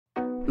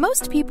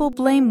Most people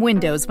blame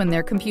Windows when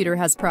their computer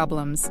has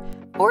problems,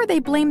 or they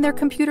blame their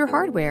computer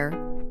hardware.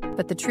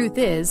 But the truth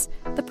is,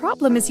 the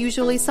problem is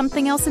usually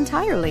something else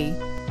entirely.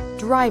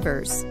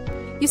 Drivers.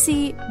 You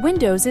see,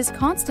 Windows is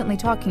constantly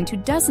talking to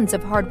dozens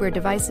of hardware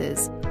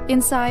devices,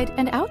 inside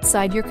and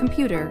outside your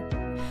computer.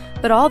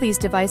 But all these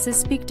devices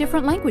speak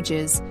different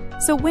languages,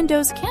 so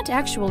Windows can't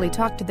actually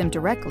talk to them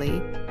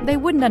directly. They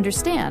wouldn't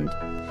understand.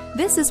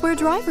 This is where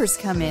drivers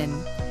come in.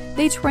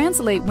 They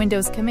translate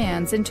Windows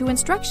commands into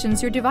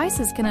instructions your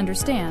devices can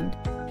understand.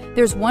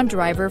 There's one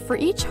driver for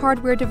each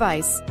hardware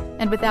device,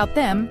 and without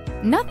them,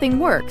 nothing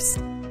works.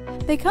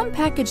 They come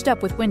packaged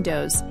up with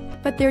Windows,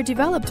 but they're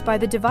developed by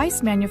the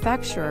device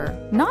manufacturer,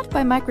 not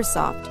by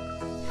Microsoft.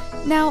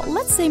 Now,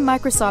 let's say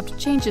Microsoft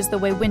changes the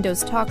way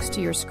Windows talks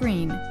to your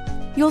screen.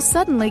 You'll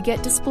suddenly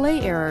get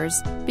display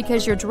errors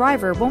because your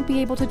driver won't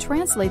be able to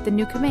translate the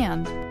new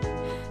command.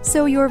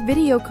 So your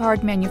video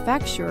card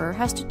manufacturer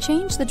has to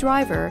change the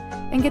driver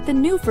and get the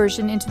new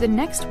version into the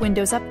next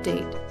Windows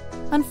update.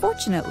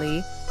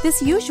 Unfortunately, this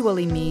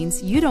usually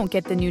means you don't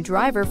get the new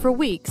driver for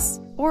weeks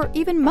or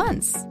even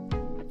months.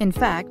 In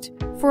fact,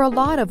 for a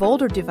lot of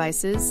older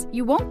devices,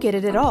 you won't get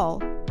it at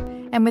all.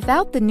 And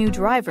without the new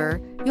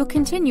driver, you'll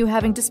continue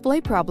having display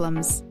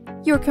problems.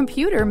 Your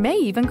computer may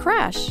even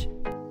crash.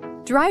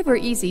 Driver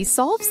Easy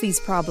solves these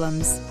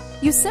problems.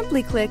 You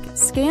simply click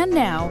Scan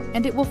Now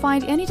and it will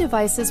find any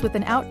devices with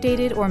an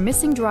outdated or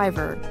missing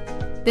driver.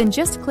 Then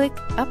just click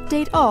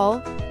Update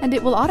All and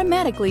it will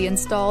automatically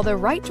install the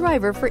right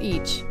driver for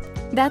each.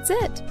 That's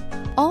it!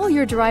 All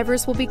your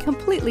drivers will be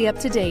completely up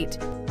to date.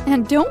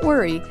 And don't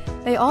worry,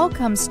 they all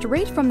come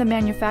straight from the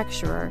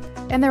manufacturer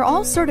and they're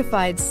all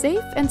certified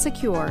safe and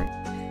secure.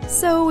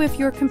 So if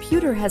your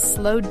computer has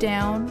slowed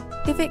down,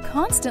 if it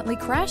constantly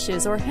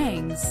crashes or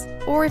hangs,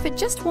 or if it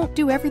just won't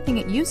do everything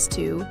it used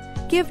to,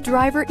 give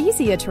Driver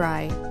Easy a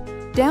try.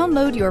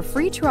 Download your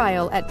free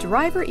trial at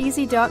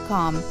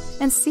drivereasy.com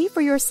and see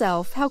for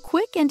yourself how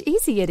quick and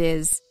easy it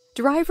is.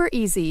 Driver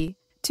Easy.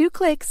 2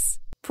 clicks.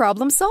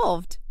 Problem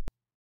solved.